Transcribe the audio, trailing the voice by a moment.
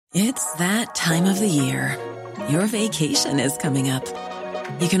It's that time of the year. Your vacation is coming up.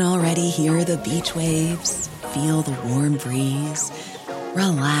 You can already hear the beach waves, feel the warm breeze,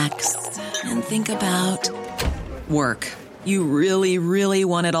 relax, and think about work. You really, really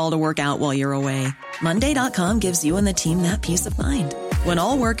want it all to work out while you're away. Monday.com gives you and the team that peace of mind. When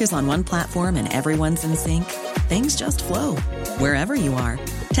all work is on one platform and everyone's in sync, things just flow. Wherever you are,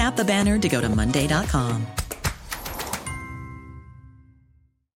 tap the banner to go to Monday.com.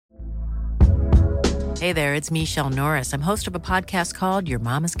 Hey there, it's Michelle Norris. I'm host of a podcast called Your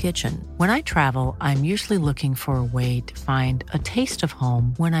Mama's Kitchen. When I travel, I'm usually looking for a way to find a taste of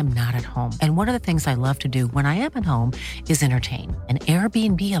home when I'm not at home. And one of the things I love to do when I am at home is entertain. And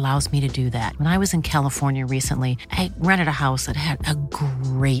Airbnb allows me to do that. When I was in California recently, I rented a house that had a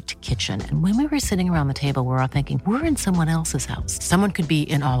great kitchen. And when we were sitting around the table, we're all thinking, we're in someone else's house. Someone could be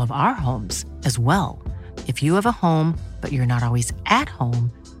in all of our homes as well. If you have a home, but you're not always at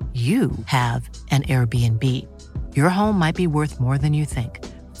home, you have an Airbnb. Your home might be worth more than you think.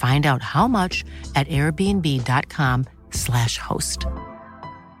 Find out how much at airbnb.com/host.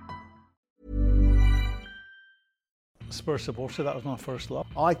 Spurs supporter, that was my first love.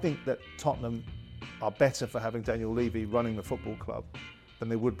 I think that Tottenham are better for having Daniel Levy running the football club than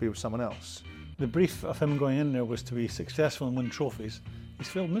they would be with someone else. The brief of him going in there was to be successful and win trophies. He's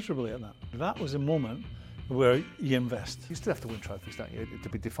failed miserably at that. That was a moment where you invest. You still have to win trophies, don't you, to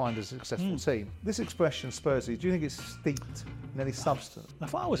be defined as a successful team. This expression, Spursy, do you think it's steeped in any substance?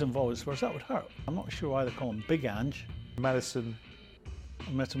 If I was involved with Spurs, that would hurt. I'm not sure why they call him Big Ange. Maddison.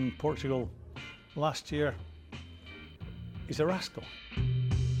 I met him in Portugal last year. He's a rascal.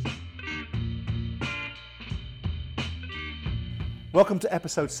 Welcome to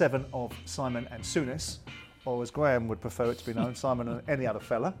episode 7 of Simon and Souness, or as Graham would prefer it to be known, Simon and any other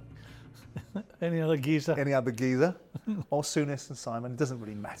fella. Any other geezer? Any other geezer. Or Souness and Simon. It doesn't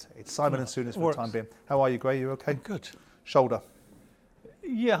really matter. It's Simon and Souness for the time being. How are you, Gray? You okay? I'm good. Shoulder?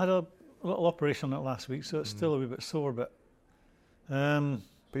 Yeah, I had a little operation on it last week, so it's still a wee bit sore, but But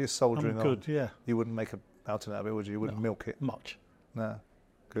you're soldiering I'm good, yeah. You wouldn't make a mountain out of it, would you? You wouldn't milk it? Much. No.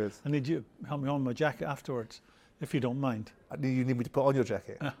 Good. I need you to help me on my jacket afterwards, if you don't mind. You need me to put on your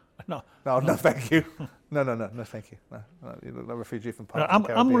jacket? No, thank you. No, thank you. No, you're a refugee from I'm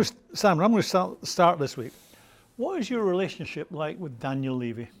Caribbean. going to start this week. What is your relationship like with Daniel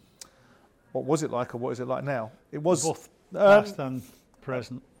Levy? What was it like, or what is it like now? It was both past and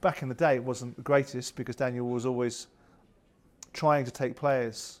present. Back in the day, it wasn't the greatest because Daniel was always trying to take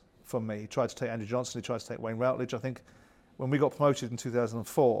players from me. He tried to take Andrew Johnson. He tried to take Wayne Routledge. I think when we got promoted in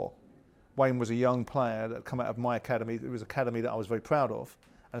 2004, Wayne was a young player that had come out of my academy. It was an academy that I was very proud of.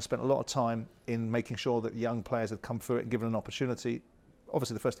 And I spent a lot of time in making sure that young players had come through it and given an opportunity.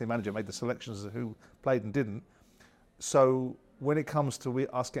 Obviously, the first team manager made the selections of who played and didn't. So when it comes to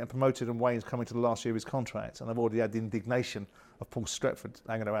us getting promoted and Wayne's coming to the last year of his contract, and I've already had the indignation of Paul Stretford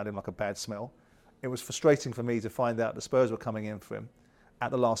hanging around him like a bad smell, it was frustrating for me to find out the Spurs were coming in for him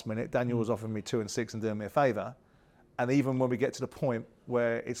at the last minute. Daniel was offering me 2 and 6 and doing me a favour. And even when we get to the point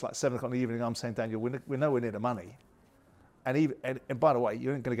where it's like 7 o'clock in the evening, I'm saying, Daniel, we're nowhere near the money. And by the way,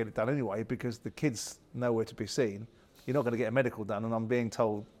 you ain't going to get it done anyway because the kid's nowhere to be seen. You're not going to get a medical done, and I'm being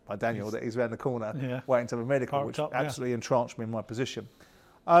told by Daniel that he's around the corner waiting to have a medical, Parked which up, absolutely entranced me in my position.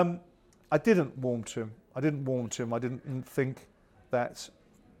 I didn't warm to him. I didn't think that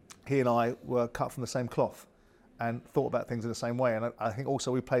he and I were cut from the same cloth and thought about things in the same way. And I think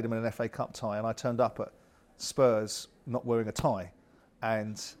also we played him in an FA Cup tie, and I turned up at Spurs not wearing a tie,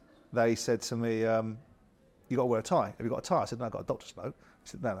 and they said to me, you got to wear a tie. Have you got a tie? I said, no, I've got a doctor's note. He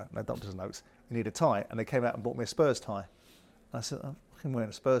said, no doctor's notes. You need a tie. And they came out and bought me a Spurs tie. And I said, I'm fucking wearing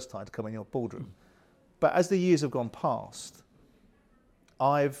a Spurs tie to come in your boardroom. But as the years have gone past,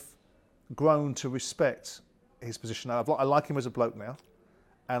 I've grown to respect his position. I like him as a bloke now.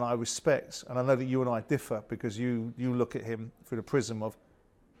 And I respect, and I know that you and I differ because you look at him through the prism of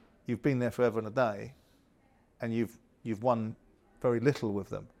you've been there forever and a day and you've won very little with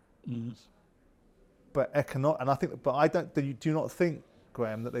them. Mm. But I don't. Do you not think,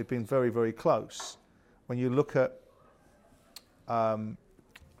 Graham, that they've been very, very close? When you look at the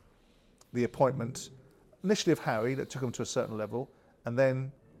appointment initially of Harry, that took him to a certain level, and then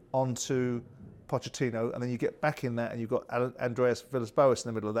on to Pochettino, and then you get back in that, and you've got Andreas Villas-Boas in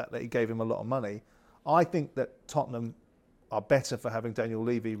the middle of that he gave him a lot of money. I think that Tottenham are better for having Daniel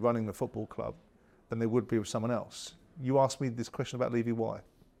Levy running the football club than they would be with someone else. You asked me this question about Levy, why?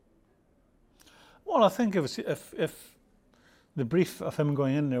 Well, I think if the brief of him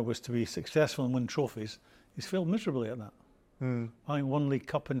going in there was to be successful and win trophies, he's failed miserably at that. I think 1 League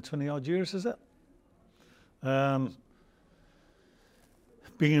Cup in 20 odd years, is it? But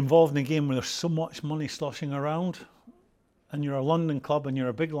being involved in a game where there's so much money sloshing around, and you're a London club, and you're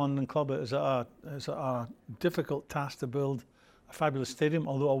a big London club, it's a difficult task to build a fabulous stadium.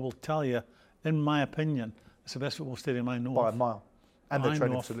 Although I will tell you, in my opinion, it's the best football stadium I know By of. a mile. And the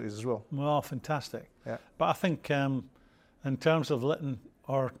training facilities as well. Well, fantastic. Yeah. But I think in terms of letting,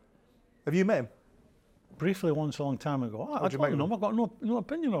 or Have you met him? briefly once a long time ago, I What'd you make don't of know, I've got no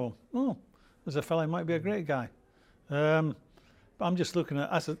opinion of him. No, there's a fella, he might be a great guy. But I'm just looking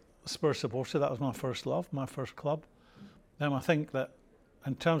at, as a Spurs supporter, that was my first love, my first club. I think that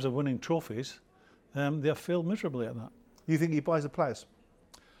in terms of winning trophies, they have failed miserably at that. You think he buys the players?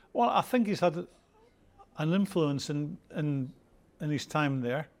 Well, I think he's had an influence in his time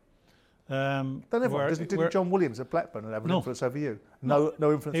there. Didn't John Williams at Blackburn have an No. influence over you? No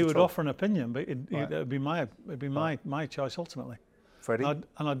influence He at would all? offer an opinion, but Right. it'd be my choice ultimately. Freddie?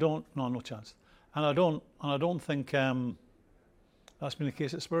 No chance. And I don't think that's been the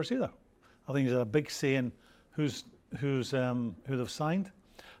case at Spurs either. I think there's a big say in who they've signed.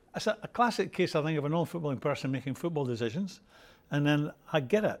 It's a classic case, I think, of a non-footballing person making football decisions, and then I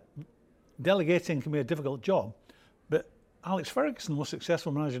get it. Delegating can be a difficult job, but Alex Ferguson, the most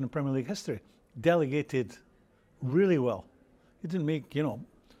successful manager in Premier League history, delegated really well. He didn't make,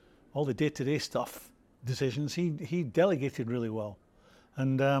 all the day-to-day stuff decisions. He delegated really well,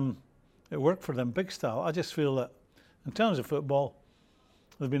 and it worked for them big style. I just feel that in terms of football,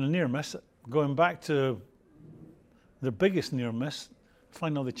 there's been a near miss. Going back to the biggest near miss,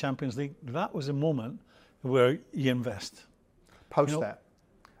 final of the Champions League, that was a moment where you invest. Post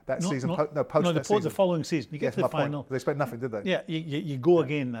that season? The following season. You get to the final. They spent nothing, did they? Yeah, you go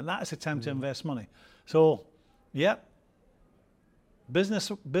again, and that's the time to invest money. So, yeah,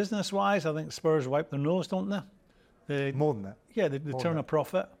 business-wise, I think Spurs wipe their nose, don't they? More than that. Yeah, they turn a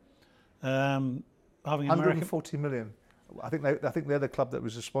profit. Having 140 million. I think they're the club that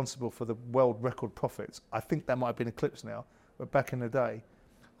was responsible for the world record profits. I think that might have been eclipsed now, but back in the day,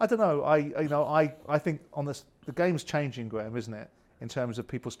 I don't know. I think on this, the game's changing, Graham, isn't it? In terms of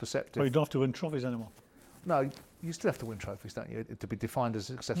people's perceptive. Well, you don't have to win trophies anymore. No, you still have to win trophies, don't you, to be defined as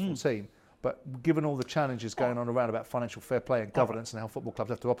a successful team. But given all the challenges going on around about financial fair play and governance and how football clubs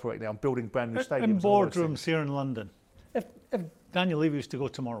have to operate now and building brand new stadiums. In boardrooms here in London, if Daniel Levy was to go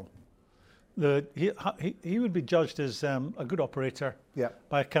tomorrow, he would be judged as a good operator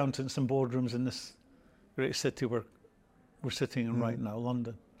by accountants and boardrooms in this great city we're sitting in right now,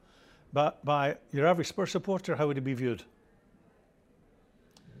 London. But by your average Spurs supporter, how would he be viewed?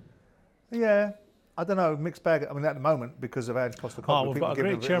 Yeah, I don't know, mixed bag. I mean, at the moment, because of Ange Postecoglou, we've got a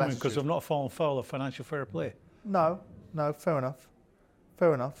great chairman because we've not fallen foul of financial fair play. No, fair enough.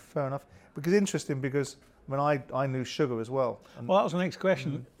 Because interesting, because I knew Sugar as well. Well, that was the next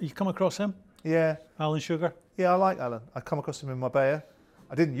question. You come across him? Yeah. Alan Sugar? Yeah, I like Alan. I come across him in Marbella.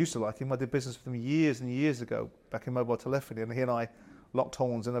 I didn't used to like him. I did business with him years and years ago, back in mobile telephony, and he and I locked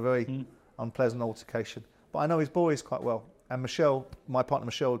horns in a very unpleasant altercation. But I know his boys quite well. And Michelle, my partner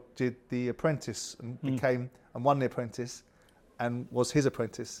Michelle, did The Apprentice and won The Apprentice and was his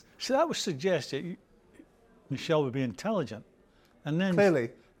apprentice. So that would suggest that Michelle would be intelligent. And then Clearly.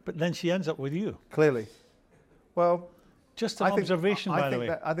 But then she ends up with you. Clearly. Well, just an observation, by the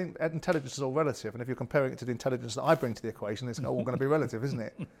way. I think that intelligence is all relative, and if you're comparing it to the intelligence that I bring to the equation, it's all going to be relative, isn't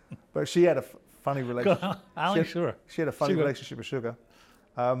it? But she had a funny relationship. Alan, sure. She had a funny relationship with Sugar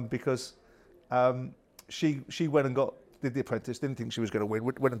because she went and did The Apprentice, didn't think she was going to win,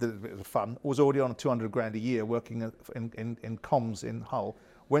 went and did it a bit of fun, was already on 200 grand a year working in comms in Hull,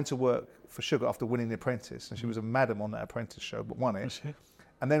 went to work for Sugar after winning The Apprentice, and she was a madam on that Apprentice show, but won it,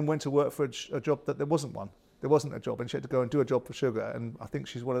 and then went to work for a job that there wasn't one. There wasn't a job, and she had to go and do a job for Sugar, and I think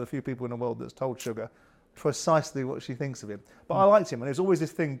she's one of the few people in the world that's told Sugar precisely what she thinks of him. But I liked him, and there's always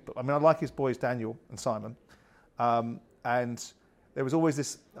this thing, I mean, I like his boys, Daniel and Simon, and there was always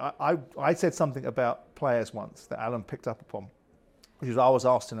this, I said something about players once that Alan picked up upon, which is I was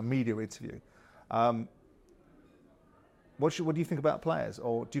asked in a media interview, what do you think about players,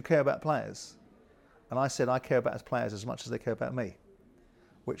 or do you care about players? And I said, I care about players as much as they care about me,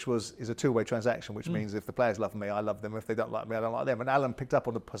 which is a two-way transaction, which means if the players love me, I love them. If they don't like me, I don't like them. And Alan picked up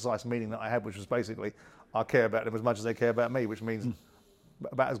on the precise meaning that I had, which was basically, I care about them as much as they care about me, which means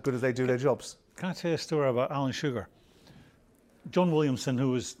about as good as they do their jobs. Can I tell you a story about Alan Sugar? John Williamson, who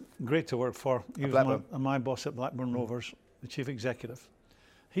was great to work for, he was my boss at Blackburn Rovers, the chief executive.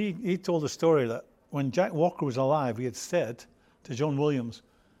 He told a story that when Jack Walker was alive, he had said to John Williams,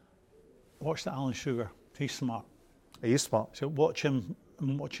 watch that Alan Sugar, he's smart. He is smart. So watch him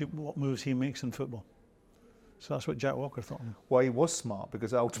and watch what moves he makes in football. So that's what Jack Walker thought of him. Well, he was smart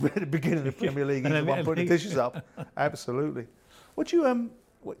because ultimately at the beginning of the Premier League, he won putting the dishes up. Absolutely. What do you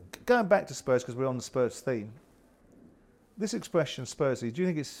going back to Spurs, because we're on the Spurs theme, this expression, Spursy, do you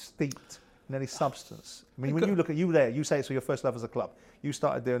think it's steeped in any substance? I mean, when you look at you there, you say it's your first love as a club. You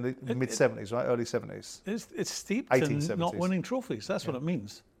started there in the mid-'70s, right? Early 70s. It's steeped in not winning trophies. That's what it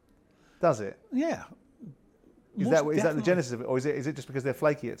means. Does it? Yeah. Is that the genesis of it, or is it just because they're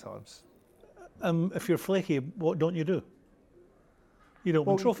flaky at times? If you're flaky, what don't you do? You don't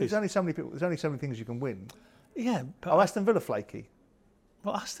win trophies. There's only so many people. There's only so many things you can win. Yeah. But Aston Villa flaky?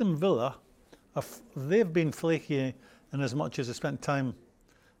 Well, Aston Villa, they've been flaky in as much as they spent time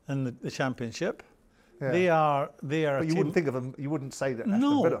in the Championship. Yeah. They are. But you wouldn't think of them. You wouldn't say that Aston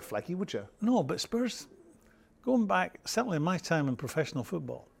Villa are flaky, would you? No, but Spurs, going back certainly in my time in professional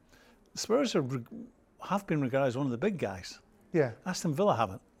football, Spurs have been regarded as one of the big guys. Yeah. Aston Villa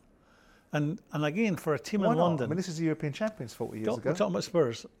haven't. And again, for a team in London... I mean, this is the European champions 40 years ago. We're talking about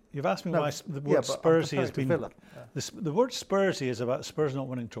Spurs. You've asked me why the word Spursy has been... Villa. The word Spursy is about Spurs not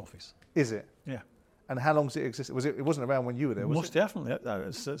winning trophies. Is it? Yeah. And how long does it exist? It wasn't around when you were there, was it? Most definitely.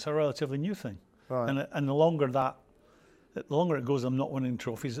 It's a relatively new thing. Right. And the longer it goes, I'm not winning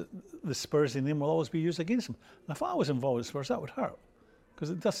trophies, the Spursy name will always be used against them. And if I was involved with Spurs, that would hurt. Because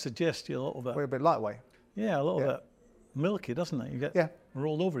it does suggest you a little bit... We're a bit lightweight. Yeah, a little bit milky, doesn't it? You get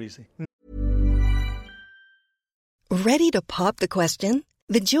rolled over easy. Ready to pop the question?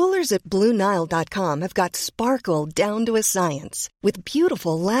 The jewelers at BlueNile.com have got sparkle down to a science with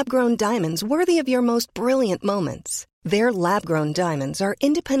beautiful lab-grown diamonds worthy of your most brilliant moments. Their lab-grown diamonds are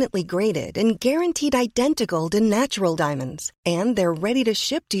independently graded and guaranteed identical to natural diamonds, and they're ready to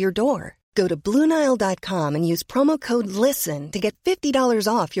ship to your door. Go to BlueNile.com and use promo code LISTEN to get $50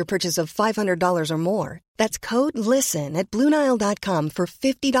 off your purchase of $500 or more. That's code LISTEN at BlueNile.com for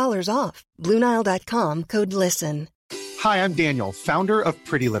 $50 off. BlueNile.com, code LISTEN. Hi, I'm Daniel, founder of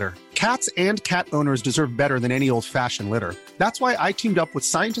Pretty Litter. Cats and cat owners deserve better than any old-fashioned litter. That's why I teamed up with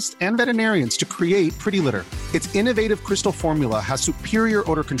scientists and veterinarians to create Pretty Litter. Its innovative crystal formula has superior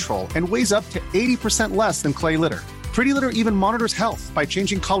odor control and weighs up to 80% less than clay litter. Pretty Litter even monitors health by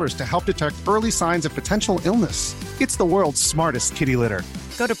changing colors to help detect early signs of potential illness. It's the world's smartest kitty litter.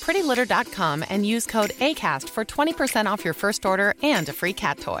 Go to prettylitter.com and use code ACAST for 20% off your first order and a free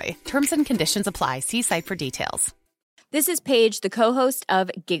cat toy. Terms and conditions apply. See site for details. This is Paige, the co-host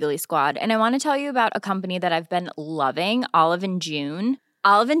of Giggly Squad, and I want to tell you about a company that I've been loving, Olive & June.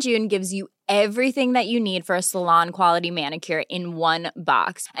 Olive & June gives you everything that you need for a salon-quality manicure in one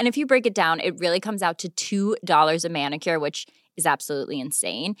box. And if you break it down, it really comes out to $2 a manicure, which is absolutely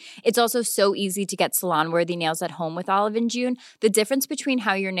insane. It's also so easy to get salon-worthy nails at home with Olive & June. The difference between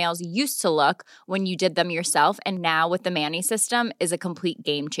how your nails used to look when you did them yourself and now with the Mani system is a complete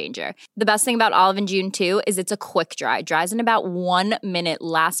game changer. The best thing about Olive & June, too, is it's a quick dry. Dries in about 1 minute,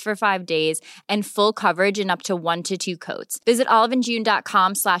 lasts for 5 days, and full coverage in up to 1 to 2 coats. Visit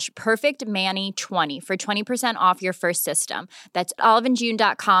oliveandjune.com/perfectmani20 for 20% off your first system. That's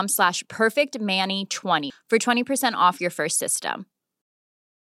oliveandjune.com/perfectmani20 for 20% off your first system.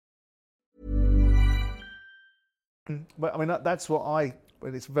 But I mean, that's what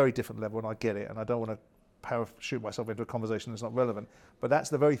it's a very different level, and I get it, and I don't want to parachute myself into a conversation that's not relevant. But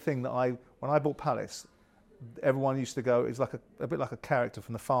that's the very thing that when I bought Palace, everyone used to go, it's like a bit like a character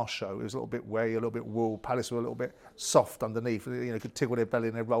from the Fast Show. It was a little bit wary, a little bit wool. Palace were a little bit soft underneath. You know, could tickle their belly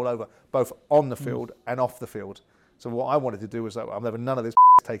and they'd roll over, both on the field and off the field. So what I wanted to do was, I'm having none of this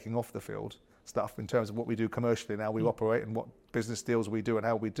taking off the field stuff in terms of what we do commercially and how we operate and what business deals we do and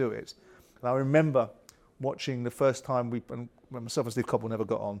how we do it. And I remember watching the first time when myself and Steve Cobb never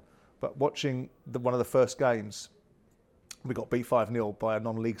got on, but watching one of the first games, we got beat 5-0 by a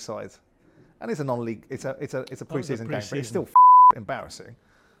non-league side. And it's a non-league, it's a pre-season game, but it's still embarrassing.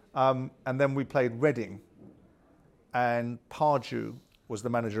 And then we played Reading, and Pardew was the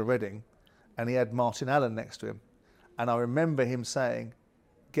manager of Reading, and he had Martin Allen next to him. And I remember him saying,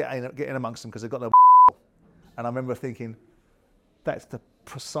 get in amongst them because they've got no And I remember thinking, that's the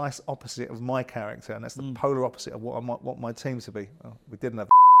precise opposite of my character, and that's the polar opposite of what I want my team to be. Well, we didn't have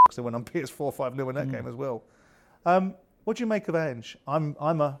because they went on PS4 5-0 in that game as well. What do you make of Ange?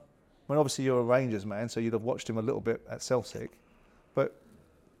 Obviously you're a Rangers man, so you'd have watched him a little bit at Celtic, but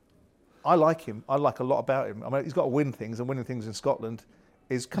I like him. I like a lot about him. I mean, he's got to win things, and winning things in Scotland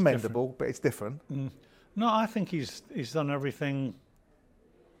is commendable, but it's different. No, I think he's done everything.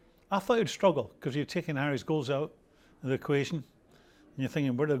 I thought he'd struggle because you're taking Harry's goals out of the equation, and you're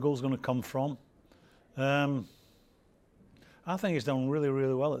thinking where the goal's going to come from. I think he's done really,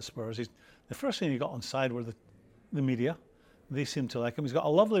 really well at Spurs. The first thing he got on side were the media. They seem to like him. He's got a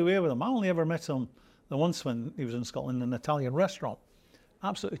lovely way with him. I only ever met him the once when he was in Scotland in an Italian restaurant.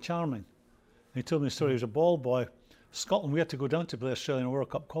 Absolutely charming. He told me the story. He was a ball boy Scotland, we had to go down to play Australian World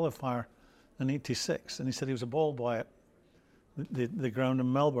Cup qualifier in '86, and he said he was a ball boy at the ground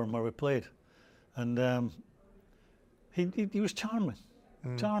in Melbourne where we played, and he was charming,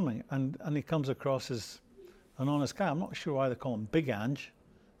 and he comes across as an honest guy. I'm not sure why they call him Big Ange,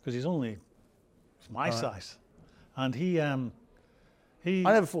 because he's my size, and he. I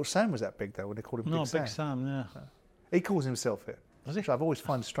never thought Sam was that big though when they called him Big Sam. No, Big Sam, yeah. He calls himself it. Does he? So I've always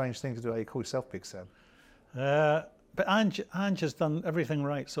found a strange thing to do. How you call yourself Big Sam? But Ange has done everything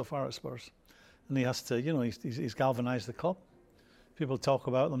right so far at Spurs, and he has to. He's galvanised the club. People talk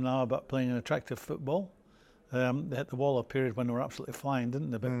about them now about playing an attractive football. They hit the wall a period when they were absolutely flying,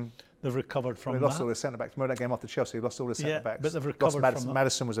 didn't they? But they've recovered from that. They lost all their centre backs. Remember that game after Chelsea? They lost all their centre backs. But they've recovered from that.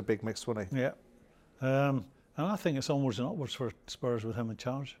 Maddison was a big mix, wasn't he? Yeah. And I think it's onwards and upwards for Spurs with him in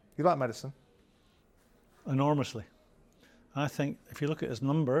charge. You like Maddison? Enormously. I think if you look at his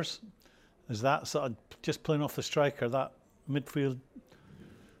numbers, is that sort of just playing off the striker, that midfield.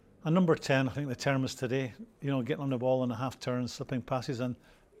 And number 10, I think the term is today, getting on the ball in a half turn, slipping passes and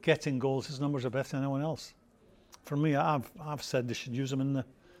getting goals. His numbers are better than anyone else. For me, I've said they should use him in the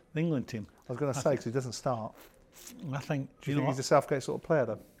England team. I was going to say, because he doesn't start. I think. Do you think he's a Southgate sort of player,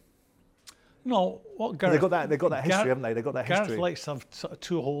 though? No, what Gareth... They've got that history, haven't they? They've got that history. Gareth likes to have sort of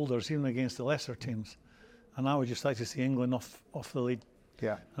two holders, even against the lesser teams. And I would just like to see England off the lead.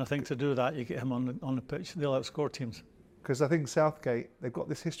 Yeah. And I think to do that, you get him on the pitch. They'll outscore teams. Because I think Southgate, they've got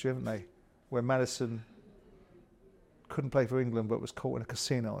this history, haven't they? Where Maddison couldn't play for England, but was caught in a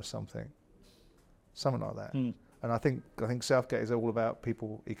casino or something. Something like that. And I think Southgate is all about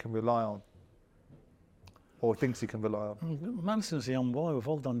people he can rely on. Or thinks he can rely on. Manson's a young boy. We've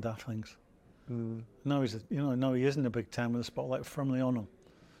all done daft things. Now now he isn't a big time with the spotlight firmly on him.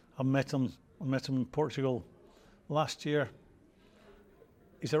 I met him in Portugal last year.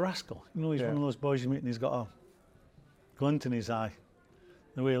 He's a rascal. He's one of those boys you meet and he's got a glint in his eye.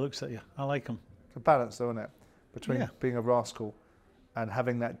 The way he looks at you, I like him. It's a balance, though, isn't it, between being a rascal and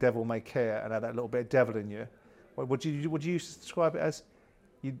having that devil may care and have that little bit of devil in you. Would you describe it as?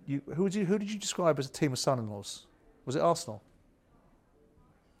 Who did you describe as a team of son-in-laws? Was it Arsenal?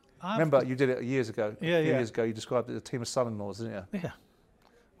 Remember, you did it years ago. A few years ago, you described it as a team of son-in-laws, didn't you? Yeah.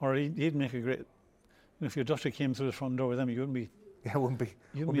 Or he'd make a great. If your daughter came through the front door with him, you wouldn't be. Yeah, wouldn't be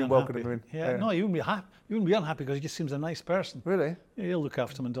unhappy. Welcoming him in. Yeah, no, you wouldn't be happy. You wouldn't be unhappy because he just seems a nice person. Really? Yeah, he'll look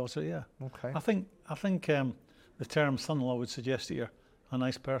after my daughter. Yeah. Okay. I think the term son-in-law would suggest that you're a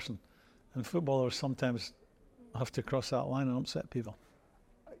nice person, and footballers sometimes have to cross that line and upset people.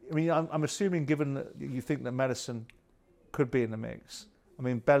 I mean, I'm assuming, given that you think that Maddison could be in the mix, I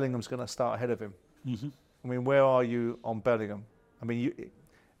mean, Bellingham's going to start ahead of him. Mm-hmm. I mean, where are you on Bellingham? I mean,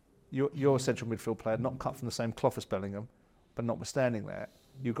 you're a central midfield player, not cut from the same cloth as Bellingham, but notwithstanding that,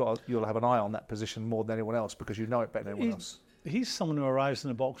 you'll have an eye on that position more than anyone else because you know it better than anyone else. He's someone who arrives in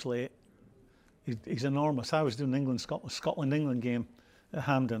the box late. He's enormous. I was doing an Scotland-England game at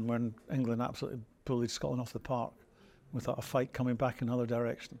Hampden when England absolutely bullied Scotland off the park without a fight coming back in another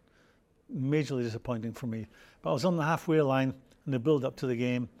direction. Majorly disappointing for me. But I was on the halfway line in the build-up to the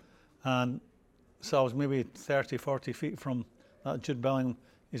game, and so I was maybe 30, 40 feet from that Jude Bellingham.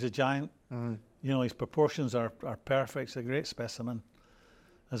 He's a giant. His proportions are perfect. He's a great specimen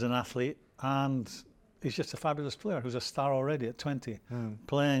as an athlete, and he's just a fabulous player who's a star already at 20,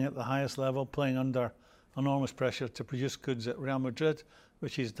 playing at the highest level, playing under enormous pressure to produce goods at Real Madrid,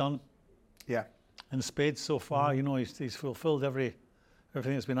 which he's done. Yeah. In spades so far. He's fulfilled everything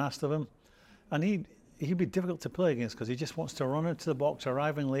that's been asked of him, and he'd be difficult to play against because he just wants to run into the box,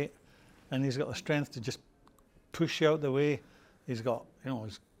 arriving late, and he's got the strength to just push you out the way. He's got,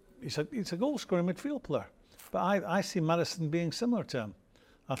 he's a goal-scoring midfield player. But I see Maddison being similar to him.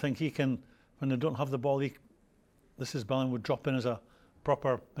 I think he can, when they don't have the ball, Bellingham would drop in as a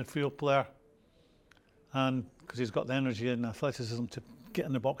proper midfield player, and because he's got the energy and athleticism to get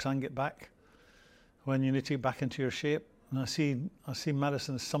in the box and get back when you need to get back into your shape. And I see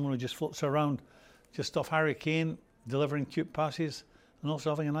Maddison as someone who just floats around, just off Harry Kane, delivering cute passes, and also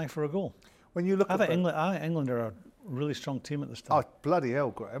having an eye for a goal. When you look at England are a really strong team at this time. Oh, bloody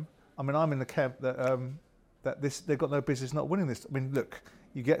hell, Graham. I mean, I'm in the camp that they've got no business not winning this. I mean, look,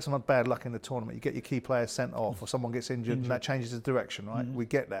 you get some bad luck in the tournament, you get your key players sent off, or someone gets injured, and that changes the direction, right? We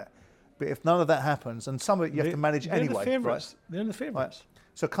get that. But if none of that happens, and some of it you have to manage anyway. They're the favourites. Right?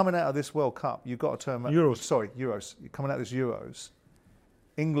 So coming out of this World Cup, you've got to turn... Euros. Coming out of this Euros,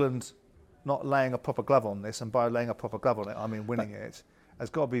 England not laying a proper glove on this, and by laying a proper glove on it, I mean winning it, has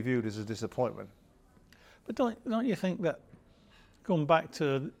got to be viewed as a disappointment. But don't you think that going back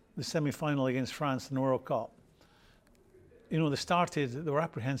to the semi-final against France in the World Cup, they were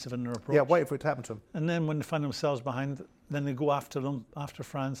apprehensive in their approach. Yeah, waiting for it to happen to them. And then when they find themselves behind, then they go after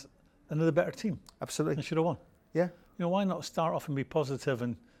France, and they're the better team. Absolutely. They should have won. Yeah. Why not start off and be positive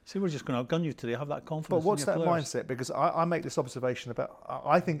and say, we're just going to outgun you today, have that confidence. But what's in that your players. mindset? Because I make this observation about,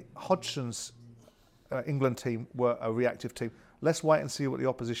 I think Hodgson's England team were a reactive team. Let's wait and see what the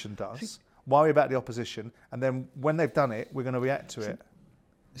opposition does. Worry about the opposition, and then when they've done it, we're going to react to it.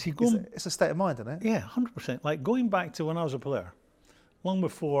 It's a state of mind, isn't it? Yeah, 100%. Like going back to when I was a player, long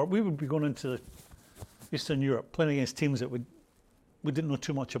before, we would be going into Eastern Europe, playing against teams that we didn't know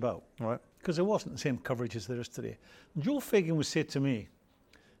too much about. Right. Because there wasn't the same coverage as there is today. And Joe Fagan would say to me,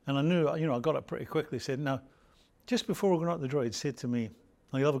 and I knew, I got it pretty quickly, he said, now, just before we're going out the draw, he'd said to me,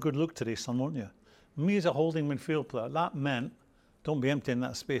 now you'll have a good look today, son, won't you? Me as a holding midfield player, that meant don't be empty in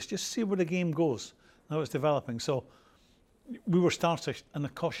that space. Just see where the game goes, how it's developing. So we were starting in a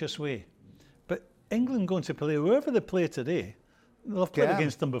cautious way. But England going to play, whoever they play today, they'll have played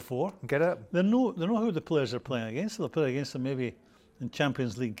against them before. Get up. They know who the players are playing against. They'll play against them maybe in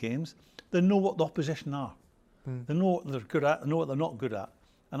Champions League games. They know what the opposition are. They know what they're good at, they know what they're not good at.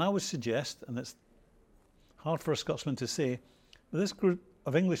 And I would suggest, and it's hard for a Scotsman to say, but this group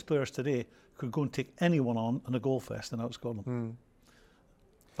of English players today could go and take anyone on in a goal fest and outscore them.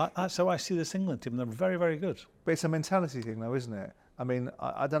 That's how I see this England team. They're very, very good. But it's a mentality thing, though, isn't it? I mean,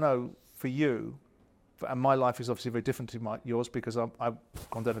 I don't know, for you, and my life is obviously very different to yours because I've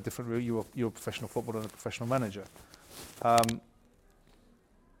gone down a different route. You're a professional footballer and a professional manager. A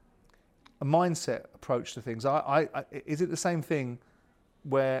mindset approach to things. Is it the same thing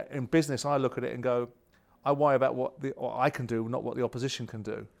where in business I look at it and go, I worry about what I can do, not what the opposition can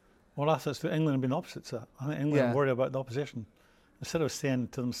do? Well, I thought England have been opposite to that. I think England worry about the opposition. Instead of saying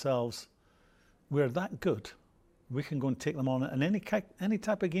to themselves, we're that good, we can go and take them on in any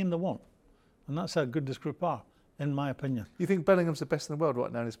type of game they want. And that's how good this group are, in my opinion. You think Bellingham's the best in the world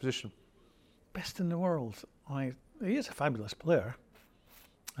right now in his position? Best in the world? He is a fabulous player,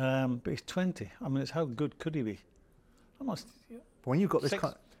 but he's 20. I mean, it's how good could he be? When you've got this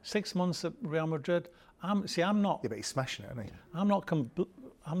 6 months at Real Madrid, I'm not. Yeah, but he's smashing it, isn't he? I'm not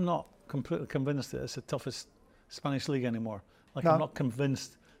completely convinced that it's the toughest Spanish league anymore. I'm not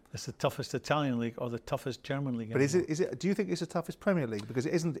convinced it's the toughest Italian league or the toughest German league. But anymore. is it? Do you think it's the toughest Premier League? Because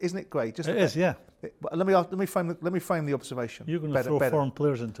isn't it great? It is, yeah. Let me frame the observation. You're going to throw foreign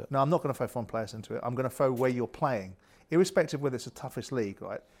players into it. No, I'm not going to throw foreign players into it. I'm going to throw where you're playing, irrespective of whether it's the toughest league,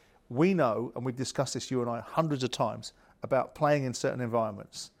 right? We know, and we've discussed this, you and I, hundreds of times, about playing in certain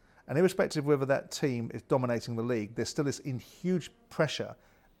environments. And irrespective of whether that team is dominating the league, there still is in huge pressure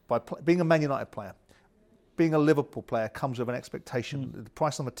by being a Man United player. Being a Liverpool player comes with an expectation. The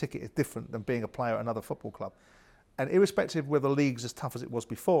price on the ticket is different than being a player at another football club. And irrespective of whether the league's as tough as it was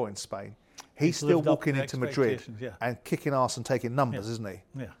before in Spain, he's still walking into Madrid and kicking arse and taking numbers, isn't he?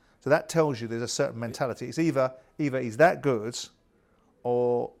 Yeah. So that tells you there's a certain mentality. It's either he's that good,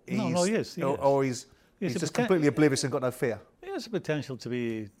 or he's just completely oblivious and got no fear. He has the potential to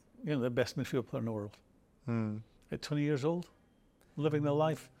be, the best midfield player in the world. At 20 years old, living the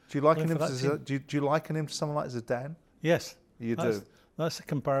life. Do you liken him do you liken him to someone like Zidane? Yes, you do. That's the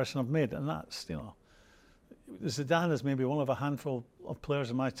comparison I've made, and that's Zidane is maybe one of a handful of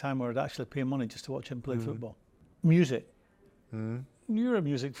players in my time where I'd actually pay money just to watch him play football. Music. You're a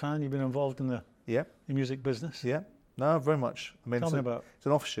music fan. You've been involved in the music business. Yeah. No, very much. I mean, Tell me about. It's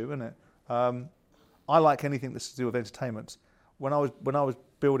an offshoot, isn't it? I like anything that's to do with entertainment. When I was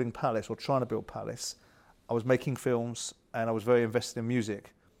building Palace or trying to build Palace, I was making films and I was very invested in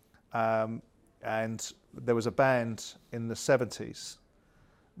music. And there was a band in the 70s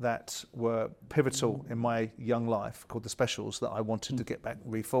that were pivotal in my young life called the Specials that I wanted to get back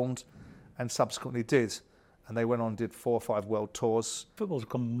reformed, and subsequently did. And they went on and did 4 or 5 world tours. Football's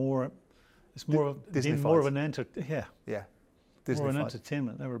become more. It's more of an Disney-fied. more of an entertainment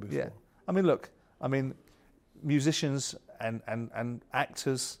than ever before. Yeah. I mean, look. I mean, musicians and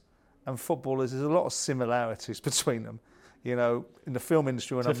actors and footballers. There's a lot of similarities between them. In the film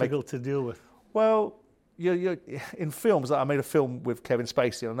industry, when difficult to deal with. Well, you're in films. I made a film with Kevin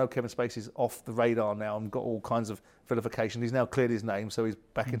Spacey. I know Kevin Spacey's off the radar now and got all kinds of vilification. He's now cleared his name, so he's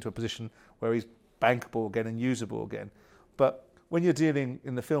back into a position where he's bankable again and usable again. But when you're dealing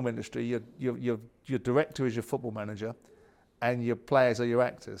in the film industry, your director is your football manager, and your players are your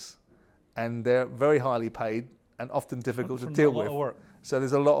actors, and they're very highly paid and often difficult to deal with. So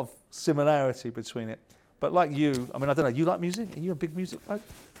there's a lot of similarity between it. But like you, I mean, I don't know. You like music? Are you a big music bloke?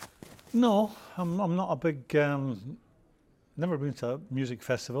 No, I'm not a big. Never been to a music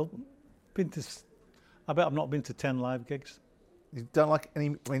festival. I bet I've not been to 10 live gigs. You don't like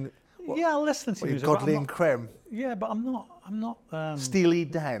any? I mean, Yeah, I listen to music. Godly and Creme. Yeah, but I'm not. Steely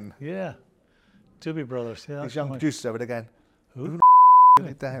Dan. Yeah. Doobie Brothers. Yeah. These young producers over it again. Who?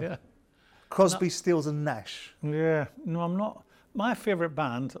 Steely Dan. Yeah. Crosby, Stills and Nash. Yeah. No, I'm not. My favourite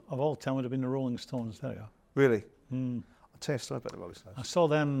band of all time would have been the Rolling Stones. There you go. Really? I'll tell you a story about the Rolling Stones. I saw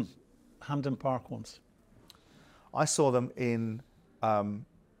them Hampden Park once. I saw them in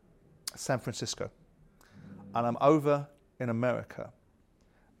San Francisco. And I'm over in America.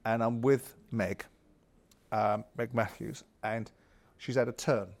 And I'm with Meg Matthews. And she's had a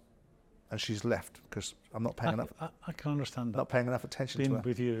turn. And she's left because I'm not paying enough. I can understand that. Not paying enough attention Being to her.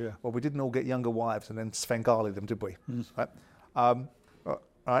 with you, yeah. Well, we didn't all get younger wives and then Svengali them, did we? Right.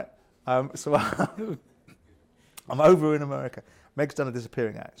 Right. So I'm over in America. Meg's done a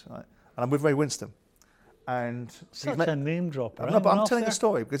disappearing act, right? And I'm with Ray Winston. And Such a name dropper. No, but I'm telling a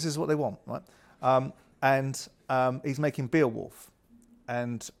story because this is what they want, right? He's making Beowulf.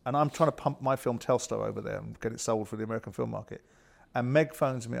 And I'm trying to pump my film Telstar over there and get it sold for the American film market. And Meg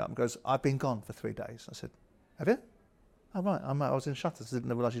phones me up and goes, I've been gone for 3 days. I said, have you? Oh, right. I was in Shutters. I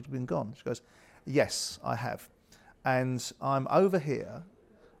didn't realise you'd been gone. She goes, yes, I have. And I'm over here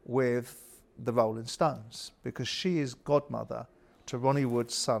with the Rolling Stones because she is godmother to Ronnie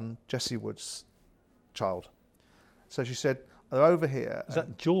Wood's son, Jesse Wood's child. So she said, they're over here. Is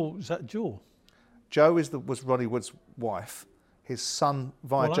that Joe? Is that Joe? Joe was Ronnie Wood's wife. His son,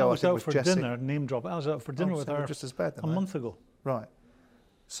 via Joe, I think, was Jesse. I was out for dinner, name drop. I was out for dinner with her just as bad then, a month ago. Right.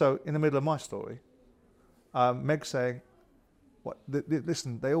 So in the middle of my story, Meg saying,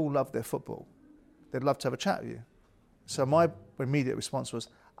 listen, they all love their football. They'd love to have a chat with you. So my immediate response was,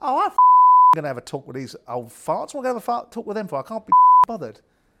 I'm going to have a talk with these old farts. What am I going to have a talk with them for? I can't be bothered.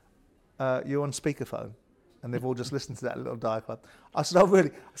 You're on speakerphone. And they've all just listened to that little diatribe. I said, oh, really?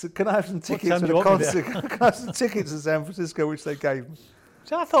 I said, can I have some tickets for the concert? Can I have some tickets to San Francisco, which they gave me?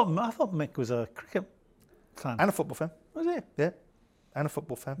 See, I thought Mick was a cricket fan. And a football fan. Was he? Yeah, and a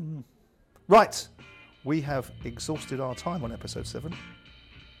football fan. Right. We have exhausted our time on episode 7.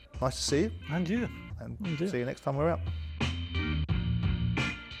 Nice to see you. And you. And see you next time we're out.